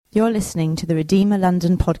You're listening to the Redeemer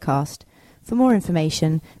London podcast. For more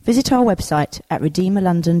information, visit our website at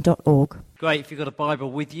redeemerlondon.org. Great, if you've got a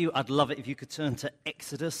Bible with you, I'd love it if you could turn to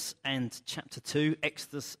Exodus and chapter 2.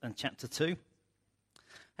 Exodus and chapter 2.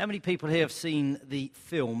 How many people here have seen the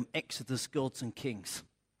film Exodus, Gods and Kings?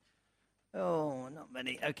 Oh, not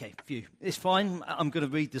many. Okay, few. It's fine. I'm going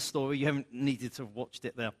to read the story. You haven't needed to have watched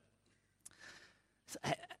it there.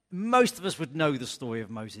 Most of us would know the story of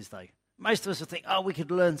Moses, though. Most of us would think, we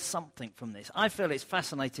could learn something from this. I feel it's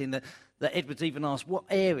fascinating that Edward's even asked, what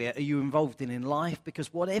area are you involved in life?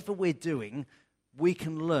 Because whatever we're doing, we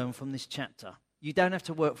can learn from this chapter. You don't have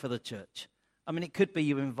to work for the church. I mean, it could be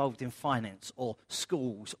you're involved in finance or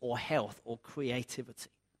schools or health or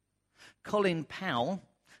creativity. Colin Powell,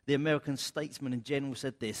 the American statesman and general,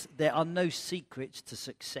 said this: there are no secrets to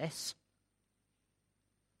success.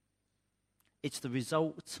 It's the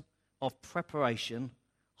result of preparation,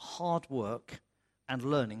 hard work, and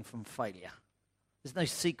learning from failure. There's no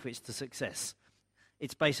secrets to success.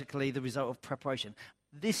 It's basically the result of preparation.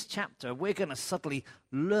 This chapter, we're going to subtly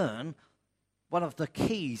learn one of the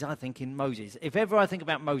keys, I think, in Moses. If ever I think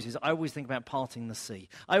about Moses, I always think about parting the sea.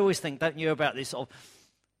 I always think, don't you, about this sort of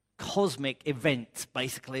cosmic event,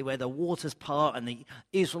 basically, where the waters part and the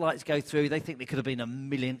Israelites go through. They think there could have been 1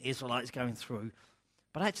 million Israelites going through.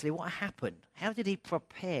 But actually, what happened? How did he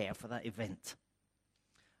prepare for that event?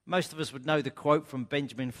 Most of us would know the quote from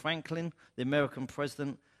Benjamin Franklin, the American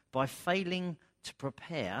president: by failing to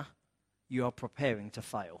prepare, you are preparing to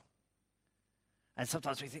fail. And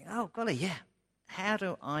sometimes we think, oh, golly, yeah, how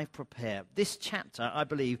do I prepare? This chapter, I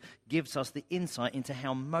believe, gives us the insight into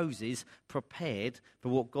how Moses prepared for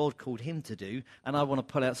what God called him to do. And I want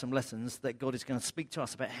to pull out some lessons that God is going to speak to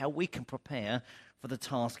us about how we can prepare for the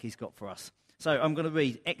task he's got for us. So I'm going to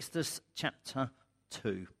read Exodus chapter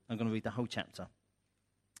 2. I'm going to read the whole chapter.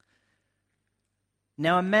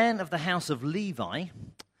 Now a man of the house of Levi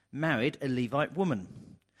married a Levite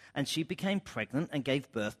woman, and she became pregnant and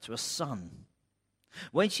gave birth to a son.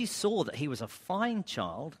 When she saw that he was a fine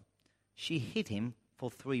child, she hid him for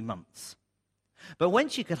 3 months. But when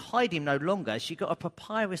she could hide him no longer, she got a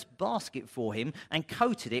papyrus basket for him and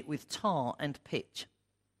coated it with tar and pitch.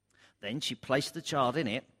 Then she placed the child in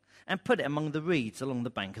it and put it among the reeds along the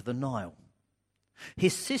bank of the Nile.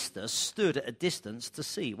 His sister stood at a distance to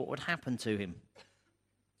see what would happen to him.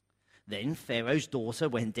 Then Pharaoh's daughter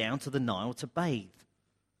went down to the Nile to bathe,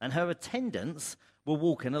 and her attendants were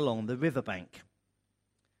walking along the riverbank.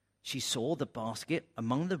 She saw the basket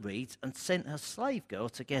among the reeds and sent her slave girl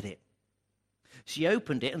to get it. She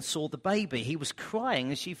opened it and saw the baby. He was crying,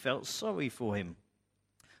 and she felt sorry for him.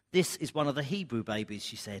 "This is one of the Hebrew babies,"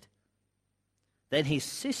 she said. Then his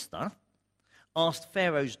sister asked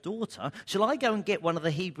Pharaoh's daughter, "Shall I go and get one of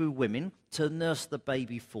the Hebrew women to nurse the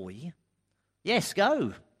baby for you?" "Yes,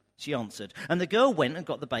 go," she answered. And the girl went and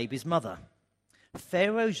got the baby's mother.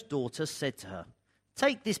 Pharaoh's daughter said to her,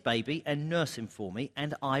 "Take this baby and nurse him for me,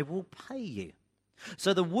 and I will pay you."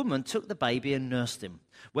 So the woman took the baby and nursed him.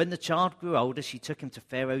 When the child grew older, she took him to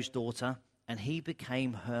Pharaoh's daughter, and he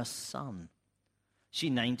became her son.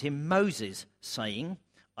 She named him Moses, saying,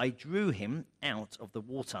 "I drew him out of the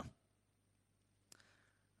water."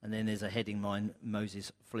 And then there's a heading line: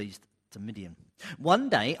 Moses flees to Midian. One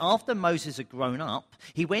day, after Moses had grown up,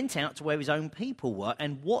 he went out to where his own people were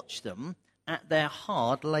and watched them at their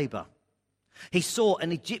hard labor. He saw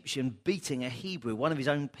an Egyptian beating a Hebrew, one of his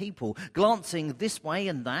own people. Glancing this way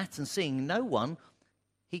and that and seeing no one,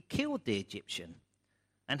 he killed the Egyptian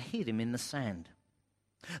and hid him in the sand.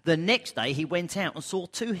 The next day he went out and saw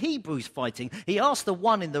 2 Hebrews fighting. He asked the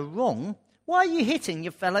one in the wrong, "Why are you hitting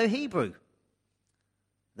your fellow Hebrew?"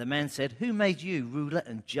 The man said, "Who made you ruler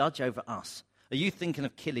and judge over us? Are you thinking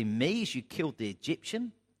of killing me as you killed the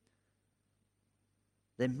Egyptian?"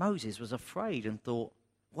 Then Moses was afraid and thought,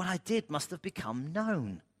 "What I did must have become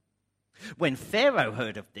known." When Pharaoh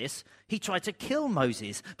heard of this, he tried to kill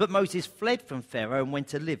Moses, but Moses fled from Pharaoh and went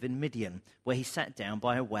to live in Midian, where he sat down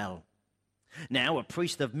by a well. Now a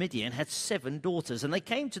priest of Midian had 7 daughters, and they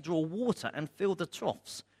came to draw water and fill the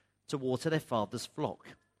troughs to water their father's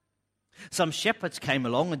flock. Some shepherds came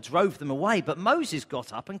along and drove them away, but Moses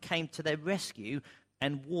got up and came to their rescue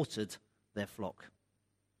and watered their flock.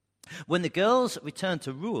 When the girls returned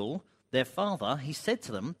to Reuel, their father, he said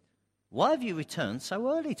to them, "Why have you returned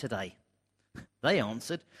so early today?" They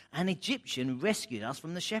answered, "An Egyptian rescued us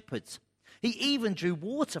from the shepherds. He even drew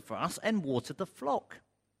water for us and watered the flock."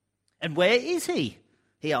 "And where is he?"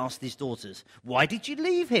 he asked his daughters. "Why did you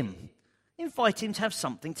leave him? Invite him to have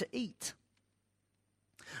something to eat."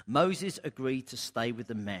 Moses agreed to stay with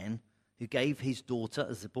the man who gave his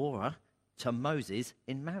daughter Zipporah to Moses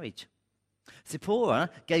in marriage. Zipporah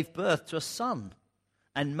gave birth to a son,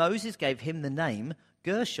 and Moses gave him the name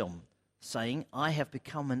Gershom, saying, I have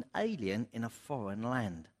become an alien in a foreign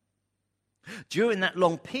land. During that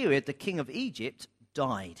long period, the king of Egypt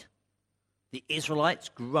died. The Israelites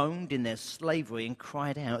groaned in their slavery and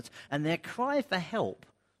cried out, and their cry for help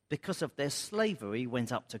because of their slavery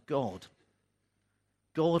went up to God.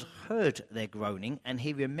 God heard their groaning, and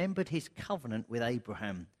he remembered his covenant with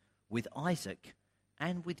Abraham, with Isaac,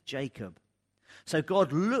 and with Jacob. So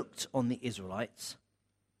God looked on the Israelites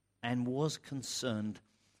and was concerned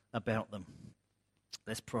about them.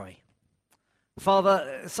 Let's pray.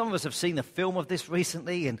 Father, some of us have seen a film of this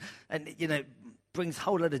recently, and brings a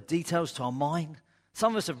whole lot of details to our mind.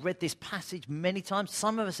 Some of us have read this passage many times.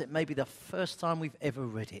 Some of us, it may be the first time we've ever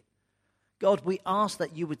read it. God, we ask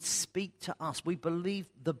that you would speak to us. We believe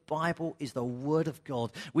the Bible is the Word of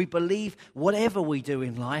God. We believe whatever we do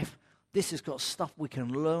in life, this has got stuff we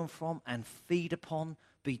can learn from and feed upon,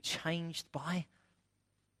 be changed by.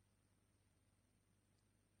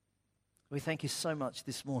 We thank you so much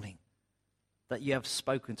this morning that you have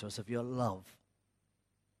spoken to us of your love.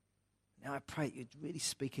 Now I pray you'd really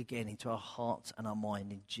speak again into our hearts and our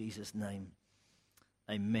mind in Jesus' name.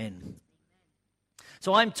 Amen.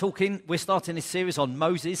 So we're starting this series on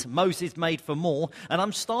Moses made for more, and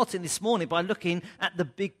I'm starting this morning by looking at the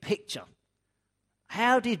big picture.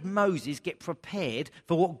 How did Moses get prepared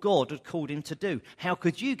for what God had called him to do? How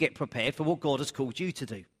could you get prepared for what God has called you to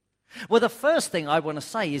do? Well, the first thing I want to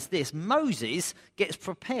say is this: Moses gets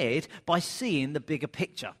prepared by seeing the bigger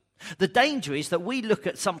picture. The danger is that we look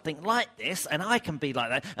at something like this, and I can be like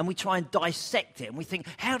that, and we try and dissect it, and we think,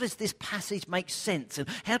 how does this passage make sense, and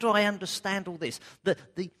how do I understand all this?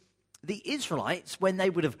 The Israelites, when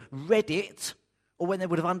they would have read it, or when they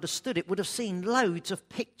would have understood it, would have seen loads of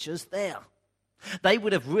pictures there. They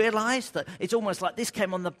would have realized that it's almost like this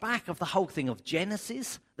came on the back of the whole thing of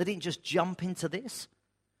Genesis. They didn't just jump into this.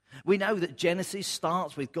 We know that Genesis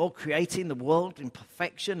starts with God creating the world in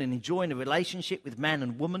perfection and enjoying a relationship with man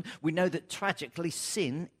and woman. We know that tragically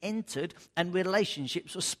sin entered and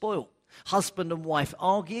relationships were spoiled. Husband and wife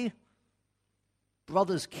argue.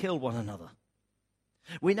 Brothers kill one another.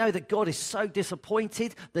 We know that God is so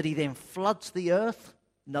disappointed that he then floods the earth.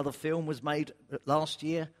 Another film was made last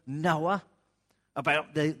year, Noah,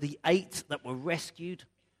 about the 8 that were rescued.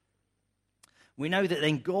 We know that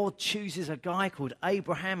then God chooses a guy called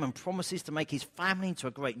Abraham and promises to make his family into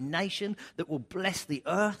a great nation that will bless the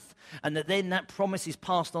earth, and that then that promise is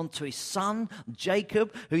passed on to his son,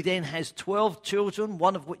 Jacob, who then has 12 children,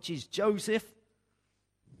 one of which is Joseph.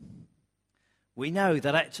 We know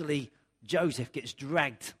that actually Joseph gets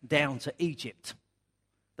dragged down to Egypt,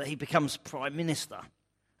 that he becomes prime minister,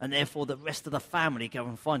 and therefore the rest of the family go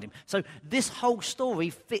and find him. So this whole story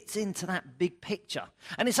fits into that big picture.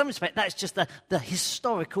 And in some respect, that's just the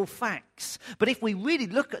historical facts. But if we really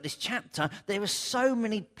look at this chapter, there are so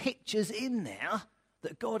many pictures in there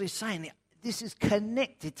that God is saying this is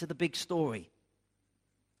connected to the big story.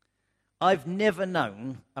 I've never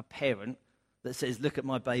known a parent that says, look at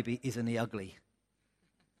my baby, isn't he ugly?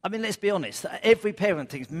 I mean, let's be honest. Every parent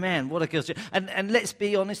thinks, man, what a girl. And let's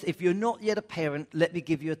be honest, if you're not yet a parent, let me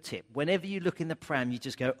give you a tip. Whenever you look in the pram, you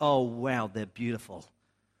just go, oh, wow, they're beautiful.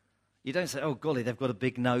 You don't say, oh, golly, they've got a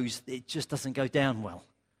big nose. It just doesn't go down well.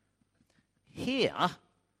 Here,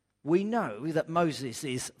 we know that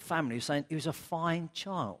Moses' family was saying he was a fine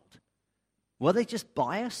child. Were they just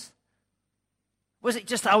biased? Was it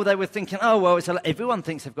just, they were thinking, oh, well, everyone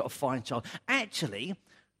thinks they've got a fine child. Actually,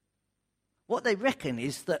 what they reckon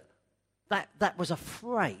is that was a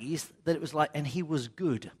phrase that it was like, and he was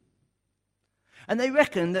good. And they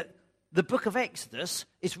reckon that the book of Exodus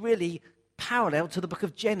is really parallel to the book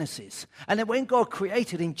of Genesis. And then when God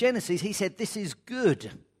created in Genesis, he said, this is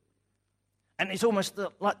good. And it's almost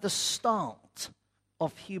like the start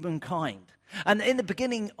of humankind. And in the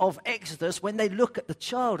beginning of Exodus, when they look at the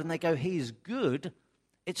child and they go, he is good,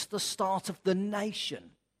 it's the start of the nation.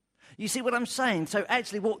 You see what I'm saying? So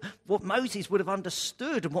actually what Moses would have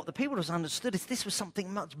understood and what the people would have understood is this was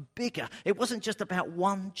something much bigger. It wasn't just about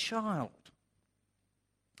one child.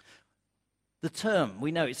 The term,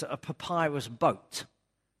 we know it's a papyrus boat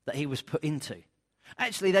that he was put into.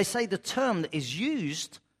 Actually, they say the term that is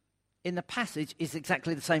used in the passage is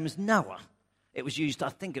exactly the same as Noah. It was used, I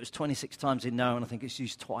think it was 26 times in Noah, and I think it's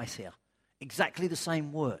used twice here. Exactly the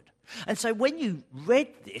same word. And so when you read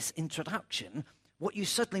this introduction, what you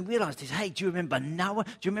suddenly realized is, hey, do you remember Noah?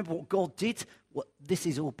 Do you remember what God did? Well, this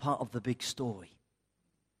is all part of the big story.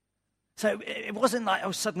 So it wasn't like,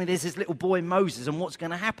 oh, suddenly there's this little boy Moses and what's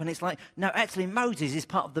going to happen? It's like, no, actually Moses is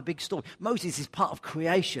part of the big story. Moses is part of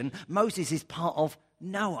creation. Moses is part of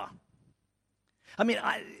Noah. I mean,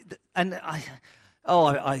 I'm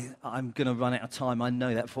going to run out of time. I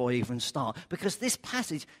know that before I even start. Because this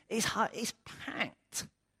passage is packed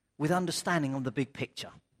with understanding of the big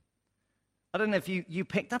picture. I don't know if you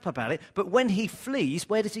picked up about it, but when he flees,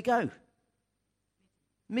 where does he go?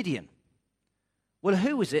 Midian. Well,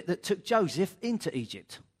 who was it that took Joseph into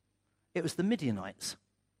Egypt? It was the Midianites.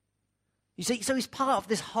 You see, so he's part of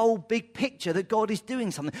this whole big picture that God is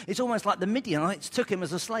doing something. It's almost like the Midianites took him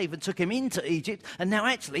as a slave and took him into Egypt, and now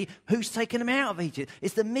actually, who's taken him out of Egypt?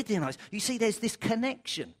 It's the Midianites. You see, there's this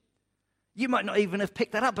connection. You might not even have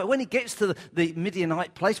picked that up, but when he gets to the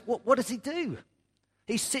Midianite place, what does he do?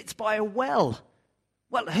 He sits by a well.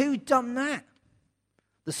 Well, who done that?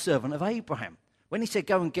 The servant of Abraham. When he said,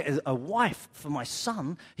 go and get a wife for my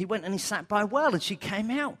son, he went and he sat by a well, and she came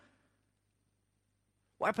out.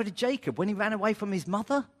 What happened to Jacob when he ran away from his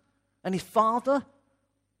mother and his father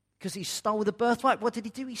because he stole the birthright? What did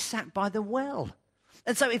he do? He sat by the well.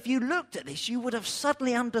 And so if you looked at this, you would have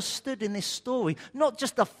suddenly understood in this story not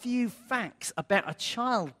just a few facts about a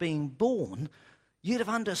child being born. You'd have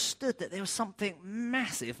understood that there was something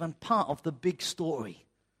massive and part of the big story.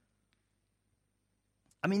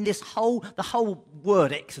 I mean, the whole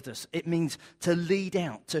word Exodus, it means to lead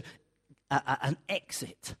out, to an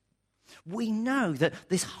exit. We know that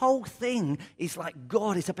this whole thing is like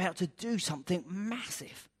God is about to do something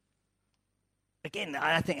massive. Again,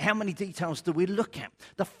 I think, how many details do we look at?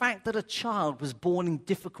 The fact that a child was born in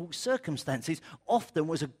difficult circumstances often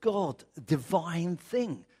was a God, divine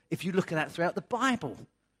thing, if you look at that throughout the Bible.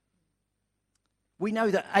 We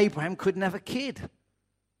know that Abraham couldn't have a kid.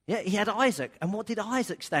 Yeah, he had Isaac. And what did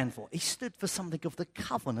Isaac stand for? He stood for something of the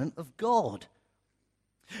covenant of God.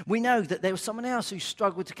 We know that there was someone else who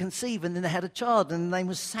struggled to conceive, and then they had a child, and the name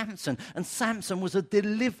was Samson. And Samson was a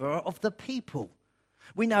deliverer of the people.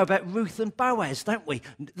 We know about Ruth and Boaz, don't we?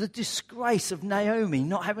 The disgrace of Naomi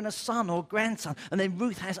not having a son or grandson. And then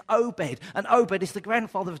Ruth has Obed, and Obed is the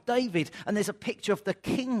grandfather of David. And there's a picture of the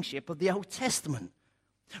kingship of the Old Testament.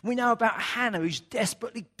 We know about Hannah, who's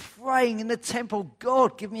desperately praying in the temple,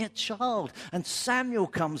 God, give me a child. And Samuel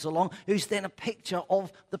comes along, who's then a picture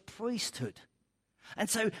of the priesthood. And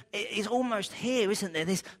so it's almost here, isn't there?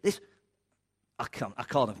 This I can't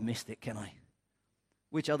have missed it, can I?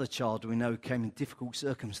 Which other child do we know came in difficult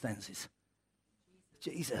circumstances?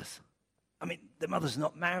 Jesus. I mean, the mother's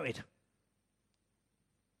not married.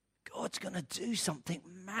 God's going to do something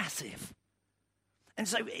massive. And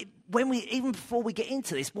so even before we get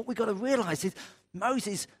into this, what we've got to realize is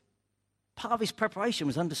Moses, part of his preparation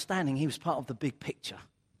was understanding he was part of the big picture.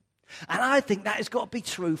 And I think that has got to be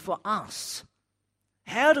true for us.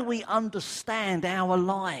 How do we understand our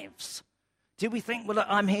lives? Do we think, well, look,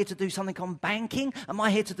 I'm here to do something on banking? Am I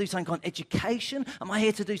here to do something on education? Am I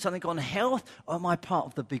here to do something on health? Or am I part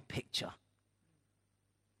of the big picture?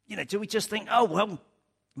 You know, do we just think, oh, well,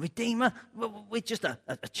 Redeemer, we're just a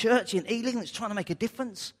church in Ealing that's trying to make a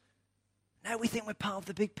difference? No, we think we're part of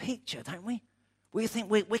the big picture, don't we? We think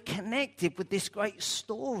we're connected with this great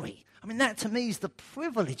story. I mean, that to me is the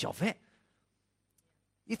privilege of it.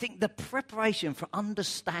 You think the preparation for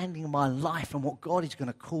understanding my life and what God is going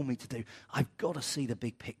to call me to do, I've got to see the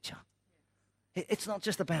big picture. It's not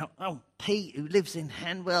just about, Pete, who lives in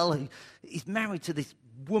Hanwell, he's married to this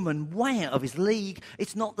woman way out of his league.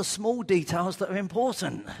 It's not the small details that are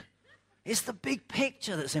important. It's the big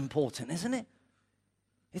picture that's important, isn't it?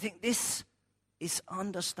 You think this is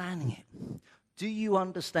understanding it. Do you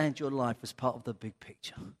understand your life as part of the big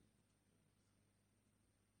picture?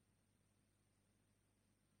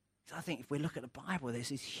 I think if we look at the Bible, there's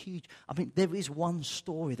this huge, there is one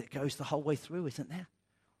story that goes the whole way through, isn't there?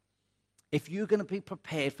 If you're going to be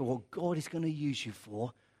prepared for what God is going to use you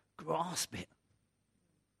for, grasp it.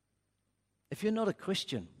 If you're not a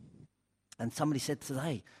Christian, and somebody said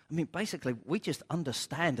today, basically, we just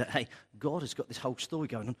understand that, hey, God has got this whole story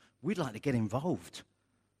going on. We'd like to get involved.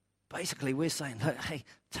 Basically, we're saying, hey,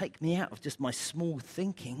 take me out of just my small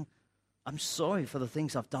thinking. I'm sorry for the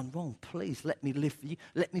things I've done wrong. Please let me live for you.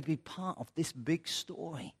 Let me be part of this big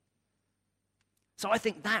story. So I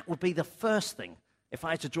think that would be the first thing, if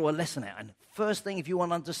I had to draw a lesson out. And first thing, if you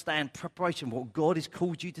want to understand preparation, what God has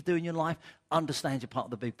called you to do in your life, understand you're part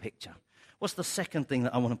of the big picture. What's the second thing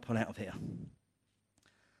that I want to pull out of here?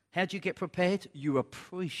 How do you get prepared? You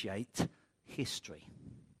appreciate history.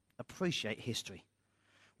 Appreciate history.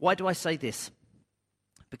 Why do I say this?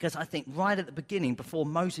 Because I think right at the beginning, before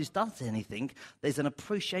Moses does anything, there's an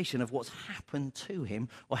appreciation of what's happened to him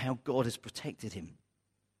or how God has protected him.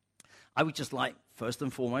 I would just like, first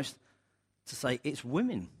and foremost, to say it's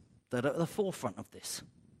women that are at the forefront of this.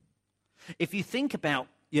 If you think about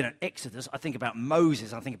Exodus, I think about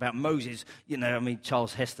Moses.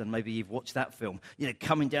 Charles Heston, maybe you've watched that film,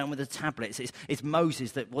 coming down with the tablets. It's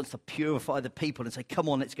Moses that wants to purify the people and say, come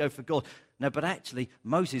on, let's go for God. No, but actually,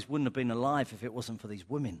 Moses wouldn't have been alive if it wasn't for these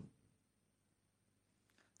women.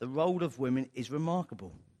 The role of women is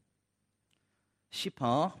remarkable.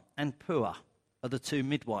 Shiphrah and Puah are the two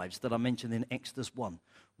midwives that I mentioned in Exodus 1.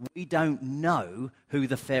 We don't know who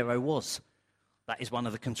the Pharaoh was. That is one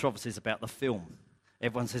of the controversies about the film.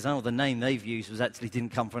 Everyone says, the name they've used didn't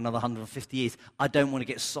come for another 150 years. I don't want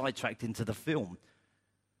to get sidetracked into the film.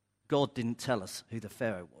 God didn't tell us who the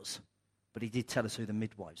Pharaoh was, but he did tell us who the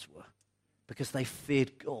midwives were, because they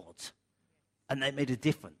feared God, and they made a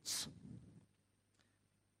difference.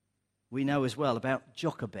 We know as well about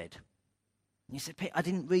Jochebed. You said, Pete, I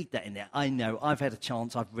didn't read that in there. I know, I've had a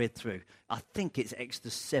chance, I've read through. I think it's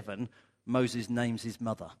Exodus 7, Moses names his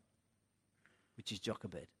mother, which is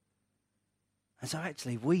Jochebed. And so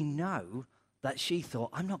actually we know that she thought,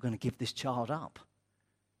 I'm not going to give this child up.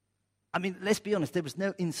 I mean, let's be honest, there was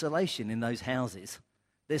no insulation in those houses.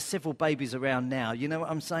 There's several babies around now. You know what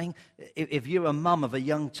I'm saying? If you're a mum of a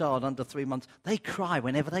young child under 3 months, they cry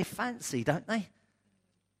whenever they fancy, don't they?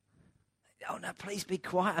 Oh, no, please be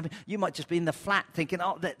quiet. I mean, you might just be in the flat thinking,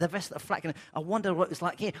 the rest of the flat, I wonder what it's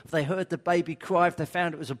like here. If they heard the baby cry, if they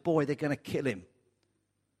found it was a boy, they're going to kill him.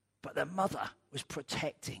 But the mother was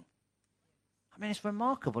protecting. I mean, it's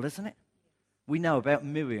remarkable, isn't it? We know about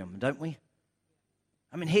Miriam, don't we?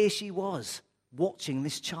 I mean, here she was, watching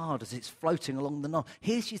this child as it's floating along the Nile.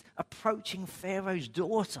 Here she's approaching Pharaoh's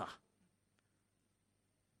daughter.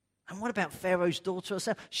 And what about Pharaoh's daughter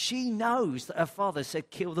herself? She knows that her father said,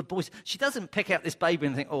 kill the boys. She doesn't pick out this baby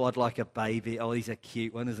and think, I'd like a baby. Oh, he's a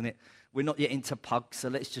cute one, isn't it? We're not yet into pugs, so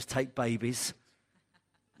let's just take babies.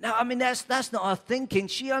 No, I mean, that's not her thinking.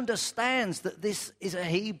 She understands that this is a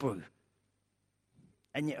Hebrew.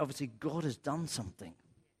 And yet, obviously, God has done something.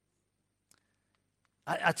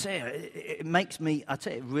 I tell you, it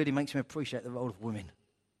really makes me appreciate the role of women.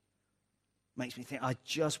 Makes me think, I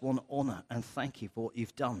just want to honor and thank you for what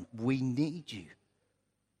you've done. We need you.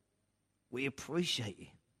 We appreciate you.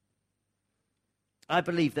 I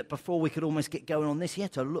believe that before we could almost get going on this, he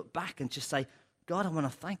had to look back and just say, God, I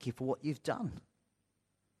want to thank you for what you've done.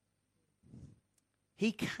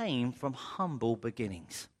 He came from humble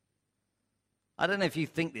beginnings. I don't know if you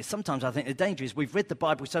think this. Sometimes I think the danger is we've read the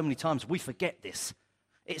Bible so many times, we forget this.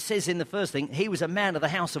 It says in the first thing, he was a man of the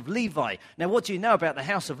house of Levi. Now, what do you know about the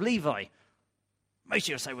house of Levi? Most of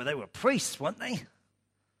you will say, well, they were priests, weren't they?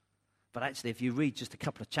 But actually, if you read just a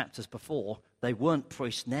couple of chapters before, they weren't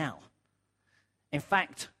priests now. In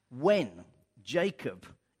fact, when Jacob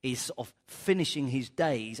is sort of finishing his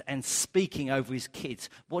days and speaking over his kids,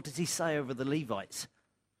 what does he say over the Levites?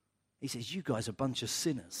 He says, you guys are a bunch of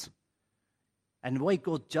sinners. And the way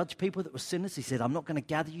God judged people that were sinners, he said, I'm not going to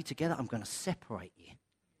gather you together, I'm going to separate you.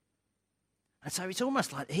 And so it's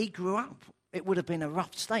almost like he grew up. It would have been a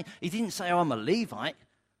rough state. He didn't say, I'm a Levite.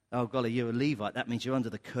 Oh, golly, you're a Levite. That means you're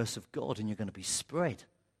under the curse of God and you're going to be spread.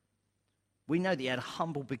 We know that he had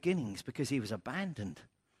humble beginnings because he was abandoned.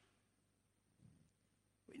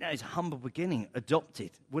 We know his humble beginning,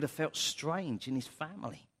 adopted, would have felt strange in his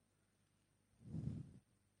family.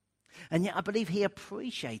 And yet I believe he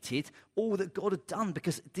appreciated all that God had done,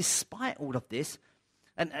 because despite all of this,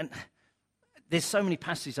 and there's so many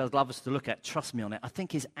passages I'd love us to look at, trust me on it. I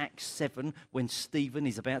think it's Acts 7 when Stephen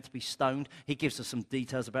is about to be stoned. He gives us some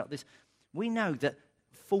details about this. We know that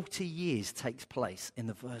 40 years takes place in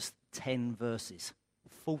the first 10 verses.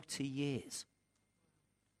 40 years.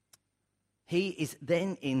 He is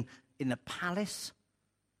then in the palace.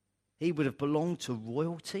 He would have belonged to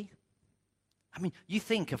royalty. I mean, you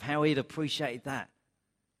think of how he'd appreciated that.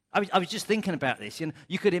 I was just thinking about this.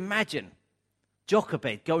 You could imagine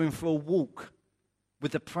Jochebed going for a walk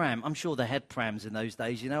with the pram. I'm sure they had prams in those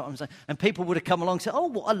days, you know what I'm saying? And people would have come along and said, oh,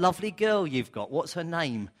 what a lovely girl you've got. What's her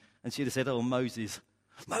name? And she'd have said, oh, Moses.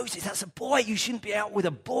 Moses, that's a boy. You shouldn't be out with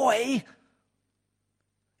a boy.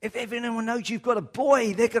 If anyone knows you've got a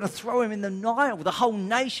boy, they're going to throw him in the Nile. The whole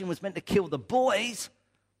nation was meant to kill the boys.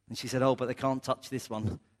 And she said, oh, but they can't touch this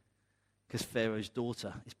one, because Pharaoh's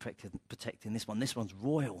daughter is protecting this one. This one's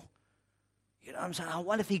royal. You know what I'm saying? I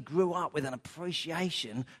wonder if he grew up with an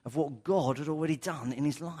appreciation of what God had already done in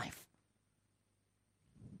his life.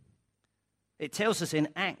 It tells us in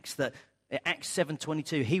Acts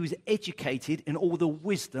 7:22, he was educated in all the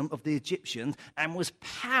wisdom of the Egyptians and was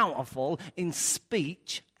powerful in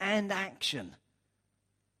speech and action.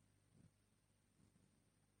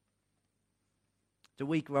 Do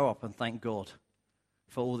we grow up and thank God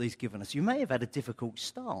for all he's given us? You may have had a difficult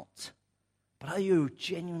start, But are you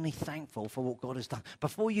genuinely thankful for what God has done?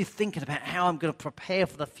 Before you thinking about how I'm going to prepare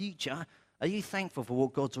for the future, are you thankful for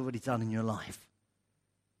what God's already done in your life?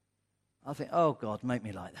 I think, oh God, make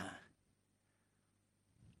me like that.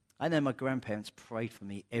 I know my grandparents prayed for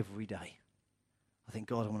me every day. I think,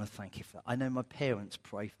 God, I want to thank you for that. I know my parents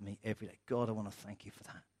pray for me every day. God, I want to thank you for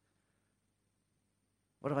that.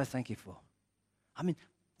 What do I thank you for? I mean,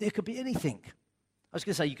 there could be anything. I was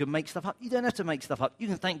going to say you can make stuff up. You don't have to make stuff up. You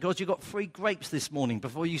can thank God you got free grapes this morning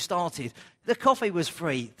before you started. The coffee was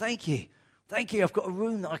free. Thank you. Thank you, I've got a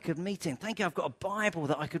room that I could meet in. Thank you, I've got a Bible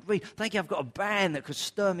that I could read. Thank you, I've got a band that could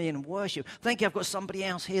stir me in worship. Thank you, I've got somebody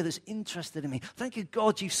else here that's interested in me. Thank you,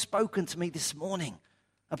 God, you've spoken to me this morning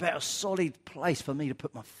about a solid place for me to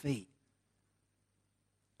put my feet.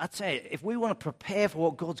 I tell you, if we want to prepare for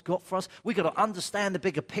what God's got for us, we've got to understand the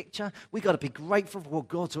bigger picture. We've got to be grateful for what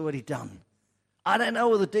God's already done. I don't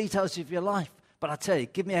know all the details of your life, but I tell you,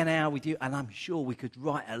 give me an hour with you, and I'm sure we could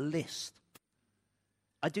write a list.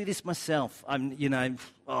 I do this myself. I'm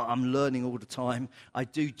learning all the time. I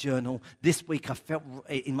do journal. This week I felt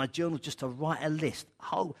in my journal just to write a list.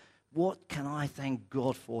 Oh, what can I thank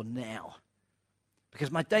God for now?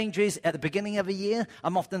 Because my danger is at the beginning of a year,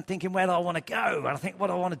 I'm often thinking, where do I want to go? And I think, what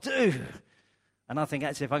do I want to do? And I think,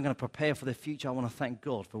 actually, if I'm going to prepare for the future, I want to thank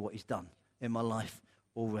God for what he's done in my life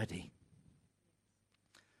already.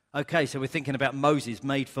 Okay, so we're thinking about Moses,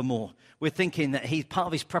 made for more. We're thinking that part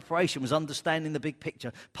of his preparation was understanding the big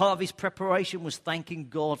picture. Part of his preparation was thanking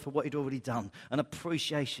God for what he'd already done, an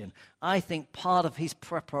appreciation. I think part of his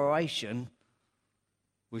preparation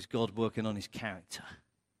was God working on his character.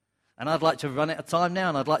 And I'd like to run out of time now,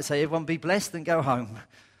 and I'd like to say, everyone be blessed and go home,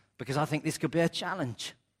 because I think this could be a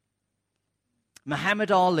challenge.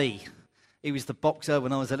 Muhammad Ali. He was the boxer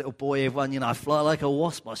when I was a little boy. Everyone, I fly like a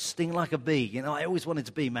wasp, I sting like a bee. I always wanted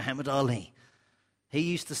to be Muhammad Ali. He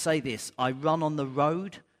used to say this: I run on the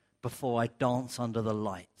road before I dance under the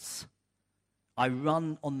lights. I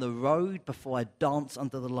run on the road before I dance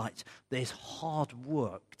under the lights. There's hard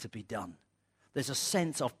work to be done. There's a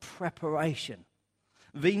sense of preparation.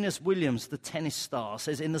 Venus Williams, the tennis star,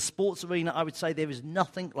 says, in the sports arena, I would say there is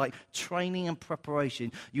nothing like training and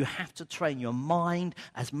preparation. You have to train your mind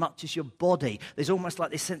as much as your body. There's almost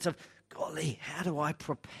like this sense of, golly, how do I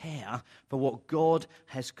prepare for what God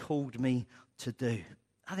has called me to do?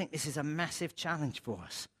 I think this is a massive challenge for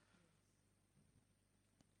us.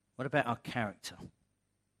 What about our character?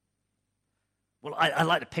 Well, I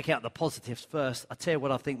like to pick out the positives first. I tell you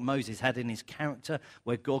what I think Moses had in his character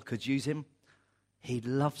where God could use him. He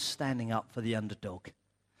loved standing up for the underdog.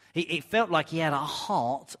 It felt like he had a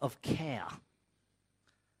heart of care.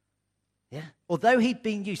 Yeah. Although he'd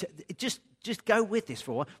been used, just go with this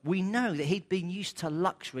for a while. We know that he'd been used to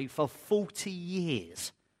luxury for 40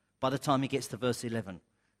 years by the time he gets to verse 11.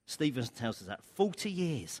 Stephen tells us that. 40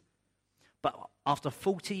 years. But after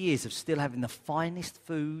 40 years of still having the finest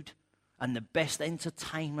food and the best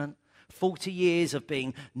entertainment, 40 years of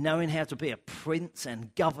knowing how to be a prince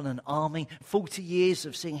and govern an army, 40 years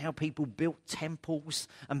of seeing how people built temples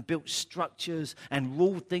and built structures and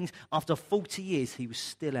ruled things. After 40 years, he was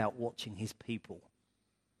still out watching his people.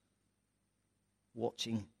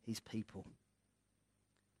 Watching his people.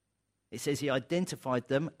 It says he identified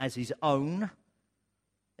them as his own.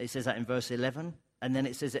 It says that in verse 11. And then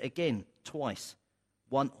it says it again, twice.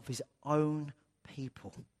 One of his own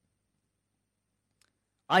people.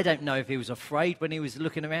 I don't know if he was afraid when he was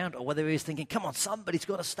looking around or whether he was thinking, come on, somebody's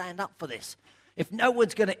got to stand up for this. If no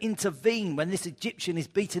one's going to intervene when this Egyptian is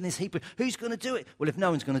beating this Hebrew, who's going to do it? Well, if no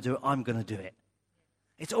one's going to do it, I'm going to do it.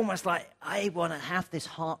 It's almost like I want to have this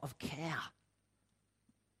heart of care.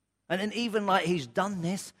 And then even like he's done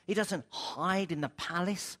this, he doesn't hide in the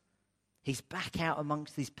palace. He's back out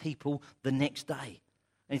amongst these people the next day.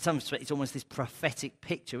 And in some respects, it's almost this prophetic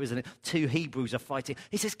picture, isn't it? Two Hebrews are fighting.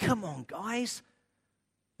 He says, come on, guys.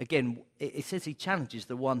 Again, it says he challenges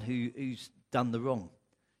the one who's done the wrong.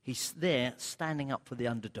 He's there standing up for the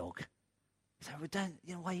underdog. He says,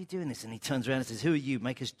 why are you doing this? And he turns around and says, who are you?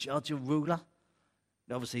 Make us judge or ruler?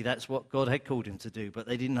 And obviously, that's what God had called him to do, but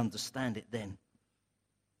they didn't understand it then.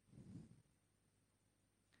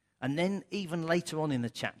 And then even later on in the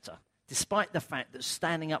chapter, despite the fact that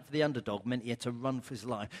standing up for the underdog meant he had to run for his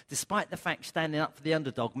life, despite the fact standing up for the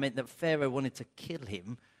underdog meant that Pharaoh wanted to kill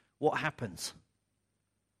him, what happens?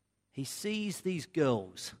 He sees these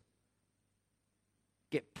girls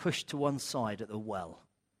get pushed to one side at the well,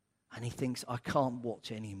 and he thinks, I can't watch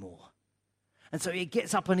anymore. And so he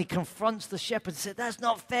gets up and he confronts the shepherd and said, that's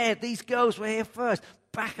not fair. These girls were here first.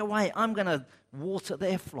 Back away. I'm going to water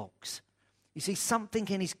their flocks. You see, something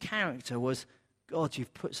in his character was, God,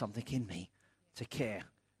 you've put something in me to care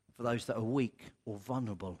for those that are weak or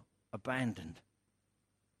vulnerable, abandoned.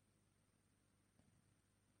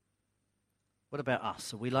 What about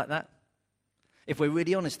us? Are we like that? If we're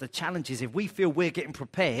really honest, the challenge is if we feel we're getting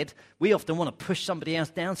prepared, we often want to push somebody else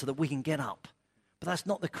down so that we can get up. But that's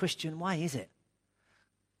not the Christian way, is it?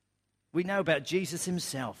 We know about Jesus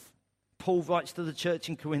himself. Paul writes to the church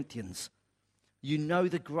in Corinthians, you know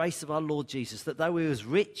the grace of our Lord Jesus, that though he was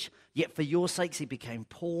rich, yet for your sakes he became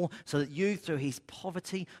poor, so that you through his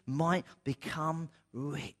poverty might become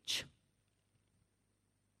rich.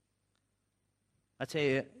 I tell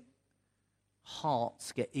you,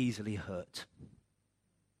 hearts get easily hurt.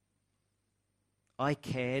 I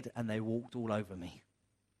cared and they walked all over me.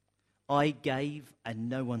 I gave and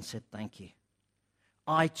no one said thank you.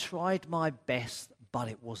 I tried my best, but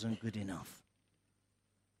it wasn't good enough.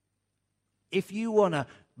 If you want to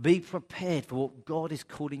be prepared for what God is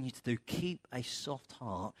calling you to do, keep a soft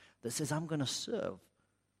heart that says, I'm going to serve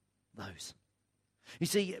those. You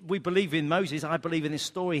see, we believe in Moses. I believe in this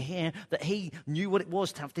story here that he knew what it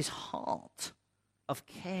was to have this heart of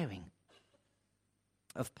caring,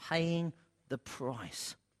 of paying the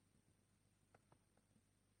price.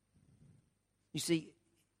 You see,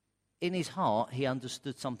 in his heart, he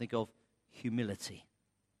understood something of humility.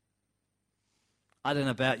 I don't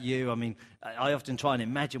know about you. I mean, I often try and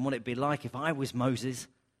imagine what it'd be like if I was Moses.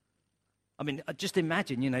 I mean, just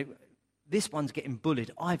imagine, this one's getting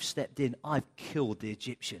bullied. I've stepped in. I've killed the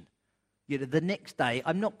Egyptian. The next day,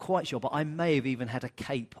 I'm not quite sure, but I may have even had a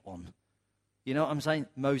cape on. You know what I'm saying?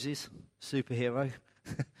 Moses, superhero.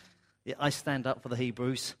 Yeah, I stand up for the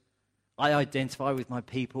Hebrews. I identify with my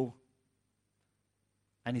people.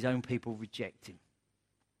 And his own people reject him.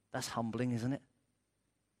 That's humbling, isn't it?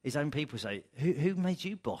 His own people say, who made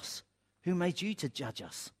you boss? Who made you to judge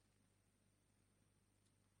us?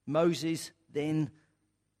 Moses, then,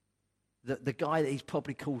 the guy that he's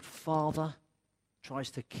probably called father, tries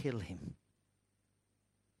to kill him.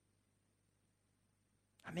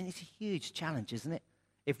 I mean, it's a huge challenge, isn't it?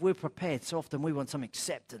 If we're prepared, so often we want some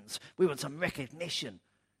acceptance. We want some recognition.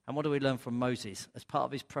 And what do we learn from Moses? As part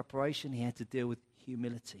of his preparation, he had to deal with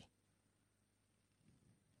humility.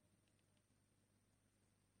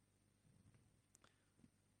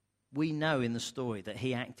 We know in the story that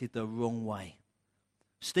he acted the wrong way.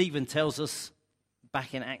 Stephen tells us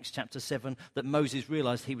back in Acts chapter 7 that Moses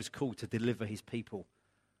realized he was called to deliver his people.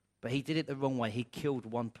 But he did it the wrong way. He killed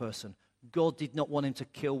one person. God did not want him to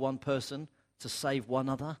kill one person to save one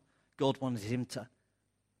other. God wanted him to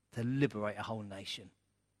liberate a whole nation.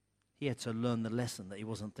 He had to learn the lesson that he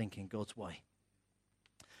wasn't thinking God's way.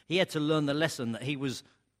 He had to learn the lesson that he was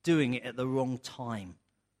doing it at the wrong time.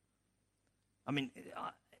 I mean,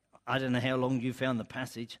 I don't know how long you found the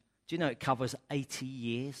passage. Do you know it covers 80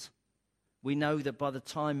 years? We know that by the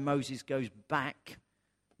time Moses goes back,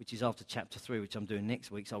 which is after chapter 3, which I'm doing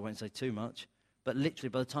next week, so I won't say too much, but literally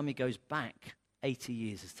by the time he goes back, 80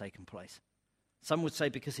 years has taken place. Some would say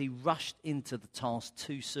because he rushed into the task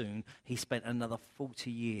too soon, he spent another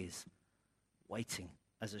 40 years waiting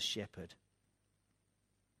as a shepherd.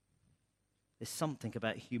 There's something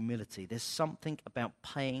about humility. There's something about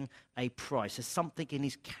paying a price. There's something in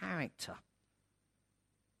his character.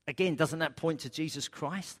 Again, doesn't that point to Jesus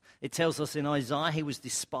Christ? It tells us in Isaiah he was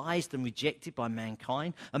despised and rejected by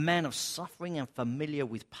mankind, a man of suffering and familiar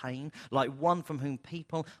with pain, like one from whom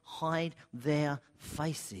people hide their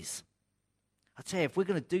faces. I tell you, if we're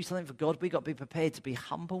going to do something for God, we've got to be prepared to be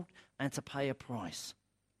humbled and to pay a price.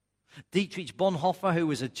 Dietrich Bonhoeffer, who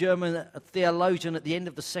was a German theologian at the end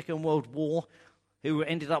of the Second World War, who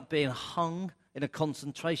ended up being hung in a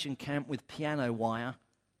concentration camp with piano wire,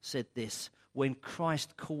 said this: when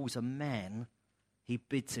Christ calls a man, he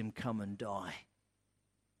bids him come and die.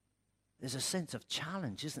 There's a sense of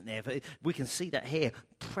challenge, isn't there? We can see that here.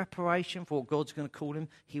 Preparation for what God's going to call him.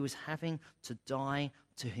 He was having to die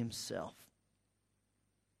to himself.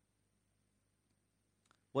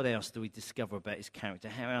 What else do we discover about his character?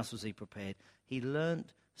 How else was he prepared? He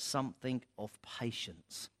learned something of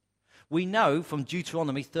patience. We know from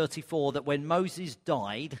Deuteronomy 34 that when Moses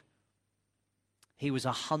died, he was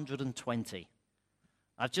 120.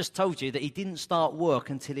 I've just told you that he didn't start work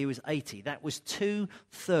until he was 80. That was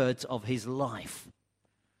 2/3 of his life.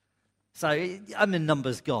 So I'm a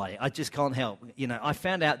numbers guy. I just can't help. I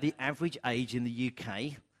found out the average age in the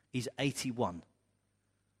UK is 81.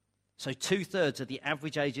 So 2/3 of the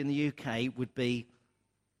average age in the UK would be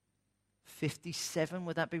 57.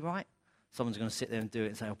 Would that be right? Someone's going to sit there and do it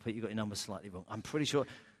and say, oh, Pete, you got your numbers slightly wrong. I'm pretty sure.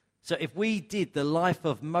 So if we did the life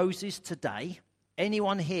of Moses today,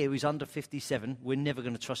 anyone here who's under 57, we're never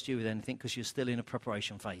going to trust you with anything because you're still in a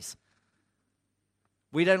preparation phase.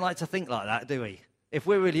 We don't like to think like that, do we? If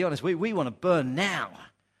we're really honest, we want to burn now.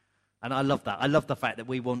 And I love that. I love the fact that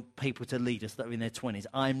we want people to lead us that are in their 20s.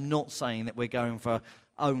 I'm not saying that we're going for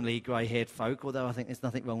only grey-haired folk, although I think there's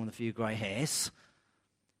nothing wrong with a few grey hairs.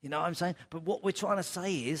 You know what I'm saying? But what we're trying to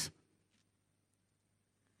say is,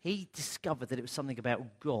 he discovered that it was something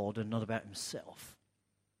about God and not about himself.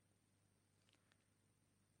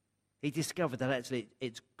 He discovered that actually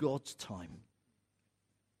it's God's time.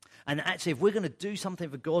 And actually, if we're going to do something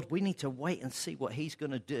for God, we need to wait and see what he's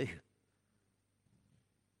going to do.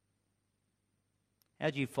 How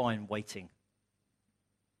do you find waiting?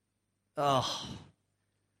 Oh,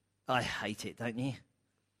 I hate it, don't you?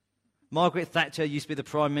 Margaret Thatcher used to be the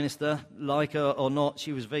Prime Minister. Like her or not,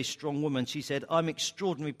 she was a very strong woman. She said, I'm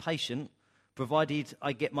extraordinarily patient, provided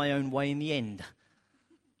I get my own way in the end.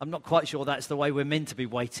 I'm not quite sure that's the way we're meant to be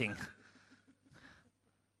waiting.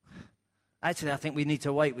 Actually, I think we need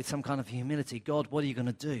to wait with some kind of humility. God, what are you going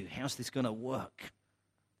to do? How's this going to work?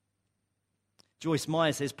 Joyce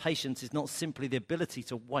Meyer says patience is not simply the ability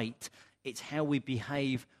to wait, it's how we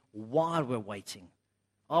behave while we're waiting.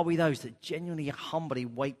 Are we those that genuinely, humbly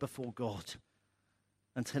wait before God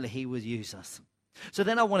until he will use us? So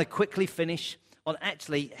then I want to quickly finish on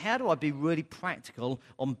actually, how do I be really practical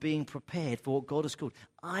on being prepared for what God has called?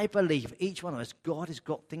 I believe each one of us, God has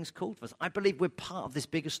got things called for us. I believe we're part of this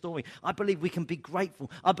bigger story. I believe we can be grateful.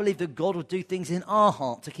 I believe that God will do things in our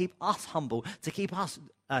heart to keep us humble, to keep us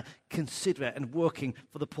considerate and working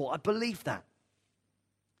for the poor. I believe that.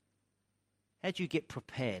 How do you get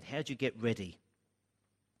prepared? How do you get ready?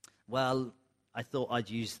 Well, I thought I'd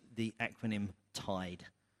use the acronym TIDE.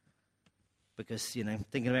 Because, you know,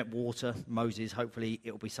 thinking about water, Moses, hopefully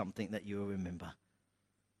it'll be something that you'll remember.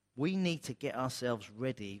 We need to get ourselves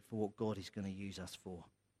ready for what God is going to use us for.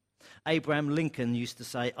 Abraham Lincoln used to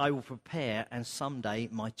say, I will prepare and someday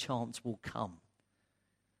my chance will come.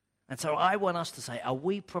 And so I want us to say, are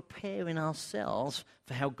we preparing ourselves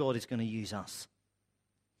for how God is going to use us?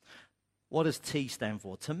 What does T stand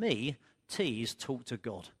for? To me, T is talk to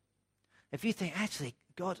God. If you think, actually,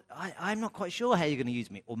 God, I'm not quite sure how you're going to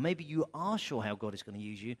use me, or maybe you are sure how God is going to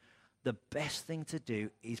use you, the best thing to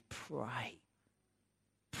do is pray.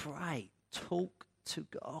 Pray. Talk to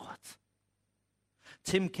God.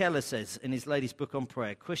 Tim Keller says in his latest book on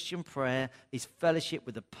prayer, Christian prayer is fellowship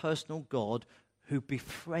with a personal God who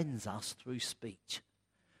befriends us through speech.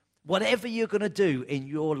 Whatever you're going to do in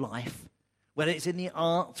your life, whether it's in the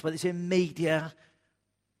arts, whether it's in media,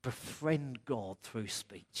 befriend God through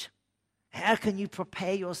speech. How can you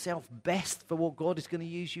prepare yourself best for what God is going to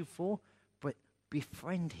use you for? But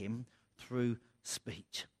befriend him through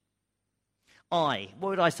speech. I,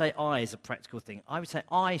 what would I say I is a practical thing? I would say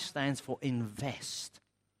I stands for invest.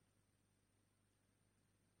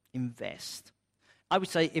 Invest. I would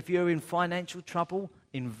say if you're in financial trouble,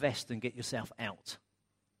 invest and get yourself out.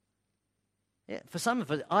 Yeah, for some of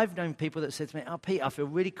us, I've known people that said to me, oh, Pete, I feel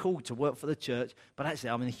really called to work for the church, but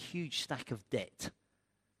actually I'm in a huge stack of debt.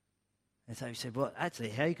 And so he said, well, actually,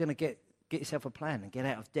 how are you going to get yourself a plan and get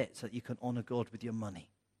out of debt so that you can honor God with your money?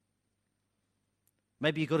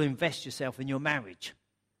 Maybe you've got to invest yourself in your marriage.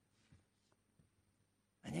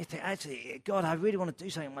 And you think, actually, God, I really want to do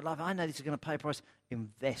something in my life. I know this is going to pay a price.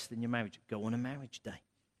 Invest in your marriage. Go on a marriage day.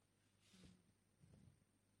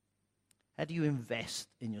 How do you invest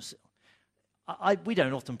in yourself? We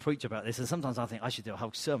don't often preach about this, and sometimes I think I should do a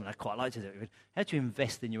whole sermon. I quite like to do it. How do you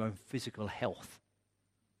invest in your own physical health?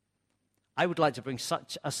 I would like to bring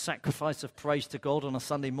such a sacrifice of praise to God on a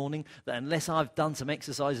Sunday morning that unless I've done some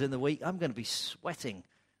exercise in the week, I'm going to be sweating.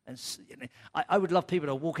 And you know, I would love people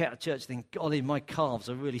to walk out of church and think, golly, my calves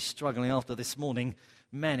are really struggling after this morning.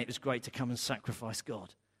 Man, it was great to come and sacrifice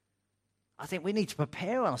God. I think we need to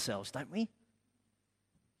prepare ourselves, don't we?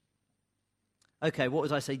 Okay, what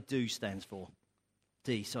does I say do stands for?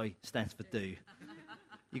 D, sorry, stands for do.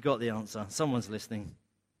 You got the answer. Someone's listening.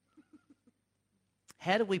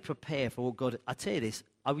 How do we prepare for what God... I tell you this,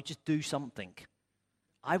 I would just do something.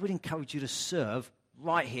 I would encourage you to serve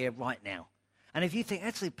right here, right now. And if you think,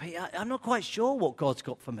 actually, Peter, I'm not quite sure what God's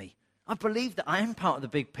got for me. I believe that I am part of the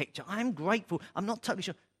big picture. I am grateful. I'm not totally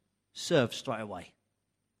sure. Serve straight away.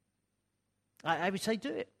 I would say do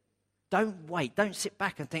it. Don't wait. Don't sit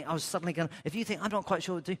back and think, I was suddenly going to... If you think, I'm not quite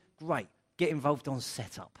sure what to do, great. Get involved on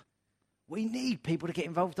setup. We need people to get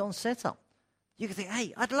involved on setup. You can think,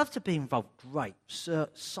 hey, I'd love to be involved. Great. Sir,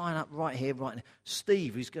 sign up right here, right now.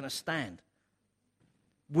 Steve, who's going to stand,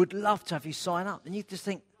 would love to have you sign up. And you just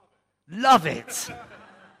think, love it.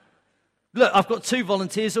 Look, I've got 2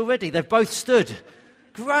 volunteers already. They've both stood.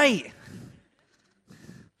 Great.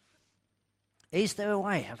 Is there a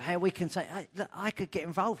way of how we can say, hey, look, I could get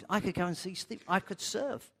involved. I could go and see Steve. I could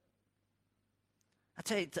serve. I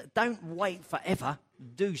tell you, don't wait forever.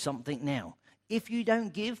 Do something now. If you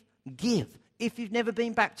don't give, give. If you've never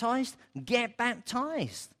been baptized, get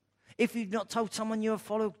baptized. If you've not told someone you're a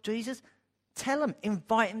follower of Jesus, tell them,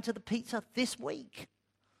 invite them to the pizza this week.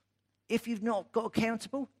 If you've not got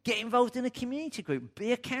accountable, get involved in a community group.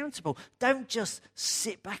 Be accountable. Don't just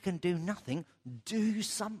sit back and do nothing. Do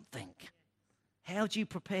something. How do you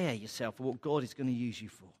prepare yourself for what God is going to use you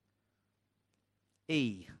for?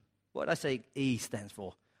 E. What did I say E stands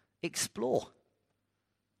for? Explore.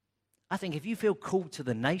 I think if you feel called to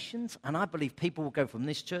the nations, and I believe people will go from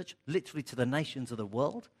this church literally to the nations of the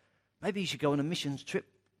world, maybe you should go on a missions trip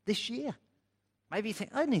this year. Maybe you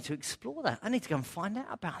think, I need to explore that. I need to go and find out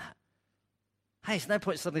about that. Hey, it's no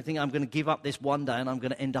point suddenly thinking I'm going to give up this one day and I'm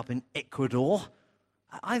going to end up in Ecuador.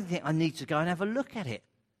 I think I need to go and have a look at it.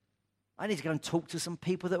 I need to go and talk to some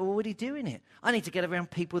people that are already doing it. I need to get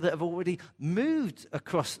around people that have already moved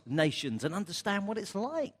across nations and understand what it's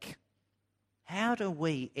like. How do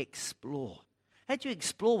we explore? How do you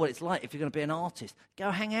explore what it's like if you're going to be an artist?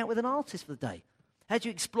 Go hang out with an artist for the day. How do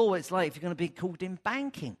you explore what it's like if you're going to be called in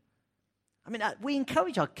banking? I mean, we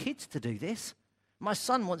encourage our kids to do this. My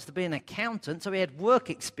son wants to be an accountant, so he had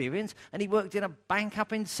work experience, and he worked in a bank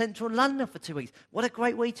up in central London for 2 weeks. What a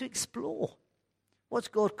great way to explore. What's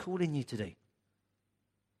God calling you to do?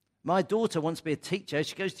 My daughter wants to be a teacher.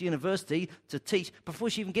 She goes to university to teach. Before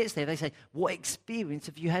she even gets there, they say, what experience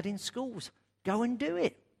have you had in schools? Go and do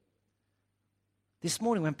it. This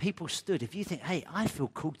morning when people stood, if you think, hey, I feel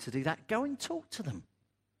called to do that, go and talk to them.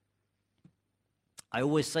 I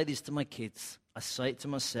always say this to my kids. I say it to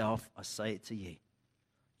myself. I say it to you.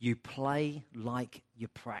 You play like you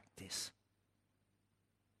practice.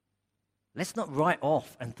 Let's not write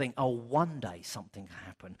off and think, oh, one day something will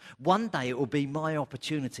happen. One day it will be my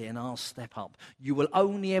opportunity and I'll step up. You will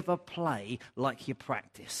only ever play like you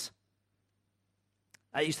practice.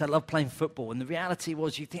 I used to love playing football, and the reality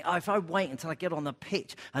was you think, oh, if I wait until I get on the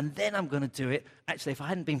pitch and then I'm going to do it. Actually, if I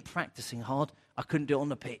hadn't been practicing hard, I couldn't do it on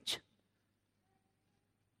the pitch.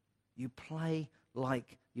 You play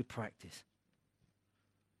like you practice.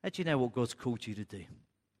 How do you know what God's called you to do?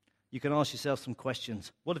 You can ask yourself some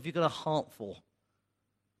questions. What have you got a heart for?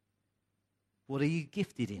 What are you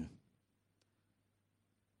gifted in?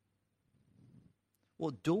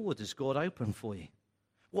 What door does God open for you?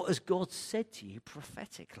 What has God said to you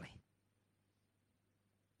prophetically?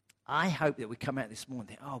 I hope that we come out this morning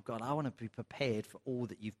and think, oh God, I want to be prepared for all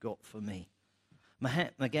that you've got for me.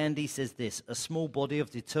 Mahatma Gandhi says this, a small body of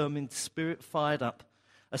determined spirit fired up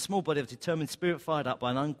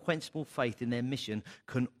by an unquenchable faith in their mission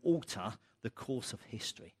can alter the course of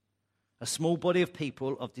history. A small body of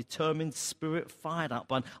people of determined spirit fired up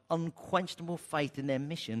by an unquenchable faith in their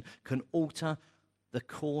mission can alter the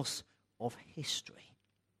course of history.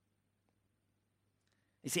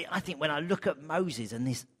 You see, I think when I look at Moses and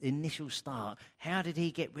this initial start, how did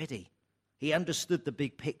he get ready? He understood the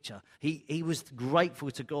big picture. He was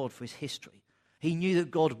grateful to God for his history. He knew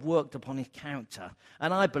that God worked upon his character.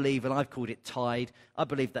 And I believe, and I've called it tide, I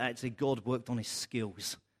believe that actually God worked on his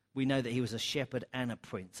skills. We know that he was a shepherd and a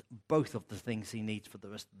prince, both of the things he needs for the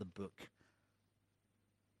rest of the book.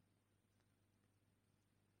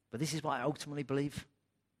 But this is what I ultimately believe.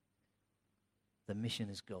 The mission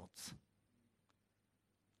is God's.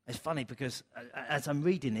 It's funny because as I'm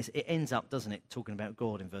reading this, it ends up, doesn't it, talking about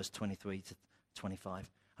God in verse 23 to 25.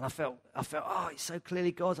 And I felt, oh, it's so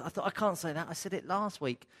clearly God. I thought, I can't say that. I said it last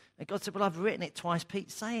week. And God said, well, I've written it twice.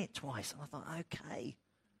 Pete, say it twice. And I thought, okay.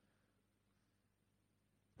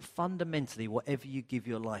 Fundamentally, whatever you give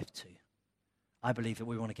your life to, I believe that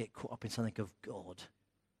we want to get caught up in something of God,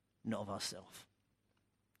 not of ourselves.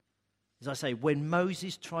 As I say, when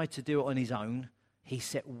Moses tried to do it on his own, he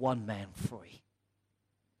set one man free.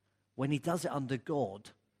 When he does it under God,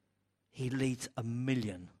 he leads 1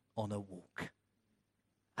 million on a walk.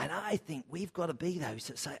 And I think we've got to be those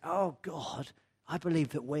that say, oh God, I believe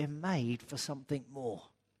that we're made for something more.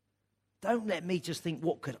 Don't let me just think,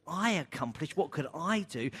 what could I accomplish? What could I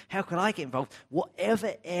do? How could I get involved?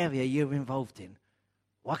 Whatever area you're involved in,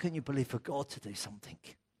 why can't you believe for God to do something?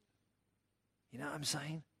 You know what I'm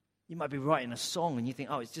saying? You might be writing a song and you think,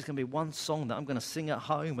 oh, it's just going to be one song that I'm going to sing at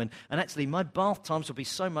home. And actually, my bath times will be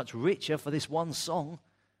so much richer for this one song.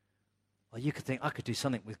 Or you could think, I could do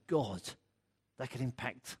something with God that could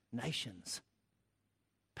impact nations.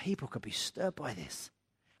 People could be stirred by this.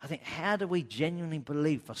 I think, how do we genuinely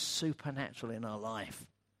believe for supernatural in our life?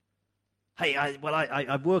 Hey,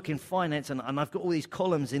 I work in finance and I've got all these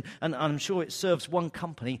columns in and I'm sure it serves one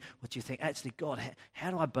company. What do you think? Actually, God, how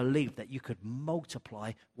do I believe that you could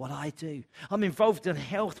multiply what I do? I'm involved in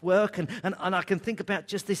health work and I can think about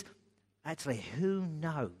just this actually, who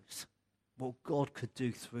knows what God could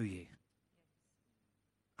do through you?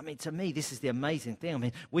 I mean, to me, this is the amazing thing. I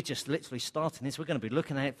mean, we're just literally starting this. We're going to be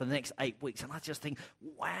looking at it for the next 8 weeks. And I just think,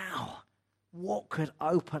 wow, what could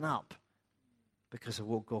open up because of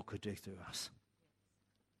what God could do through us?